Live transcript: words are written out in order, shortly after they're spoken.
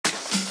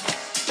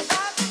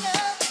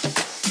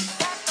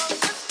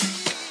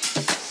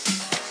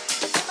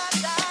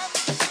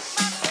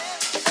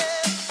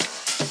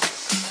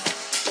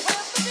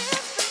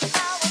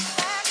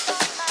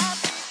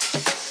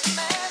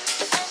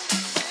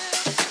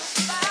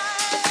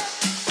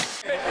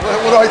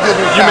What do I do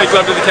to the camera? You make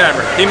love to the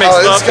camera. He makes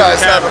love to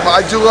the camera. I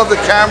do love the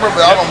camera,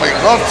 but I don't make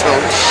love to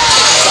it.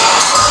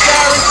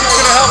 Sharon, she's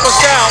going to help us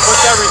out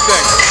with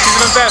everything. She's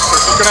an investor.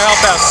 She's going to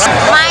help us.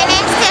 My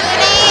name's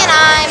Tiffany, and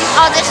I'm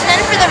auditioning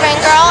for the Ring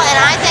Girl, and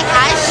I think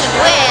I should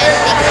win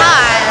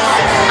because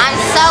I'm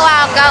so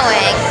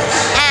outgoing,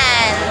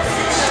 and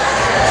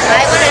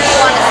I wouldn't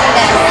want to see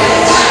that.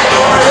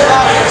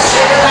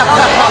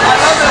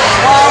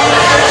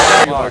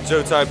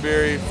 Joe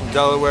Tiberi from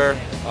Delaware,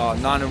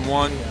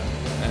 9-1,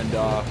 and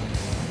yeah,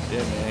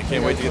 man,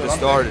 can't wait to get this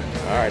started.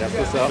 All right, that's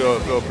what's up.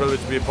 Feel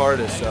privileged to be a part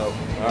of this, so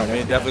I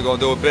mean, definitely gonna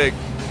do it big.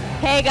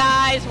 Hey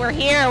guys, we're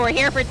here. We're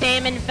here for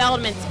Damon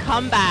Feldman's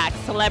comeback,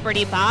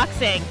 Celebrity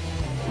Boxing.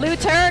 Lou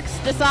Turks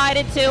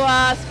decided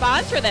to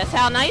sponsor this.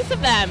 How nice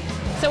of them.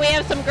 So we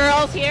have some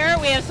girls here.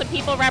 We have some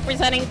people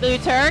representing Lou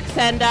Turks,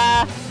 and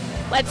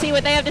let's see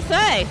what they have to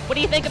say. What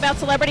do you think about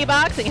celebrity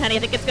boxing? How do you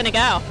think it's going to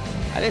go?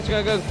 I think it's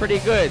going to go pretty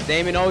good.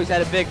 Damon always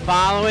had a big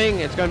following.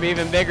 It's going to be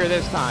even bigger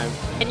this time.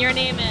 And your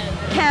name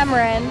is?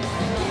 Cameron.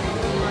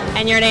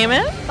 And your name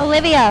is?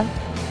 Olivia.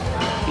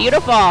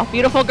 Beautiful.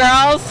 Beautiful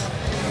girls.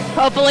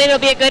 Hopefully it'll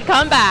be a good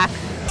comeback.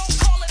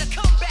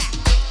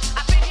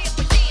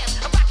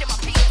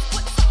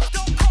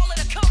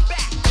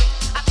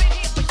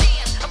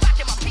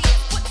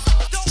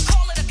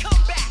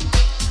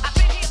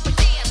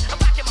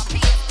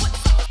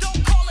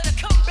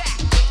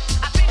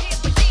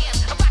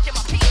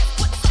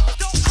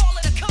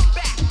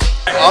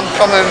 I'm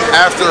coming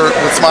after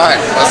what's mine.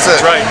 That's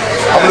it. Right.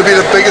 I'm going to be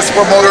the biggest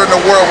promoter in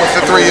the world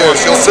within 3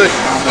 years. You'll see.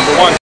 Number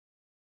one.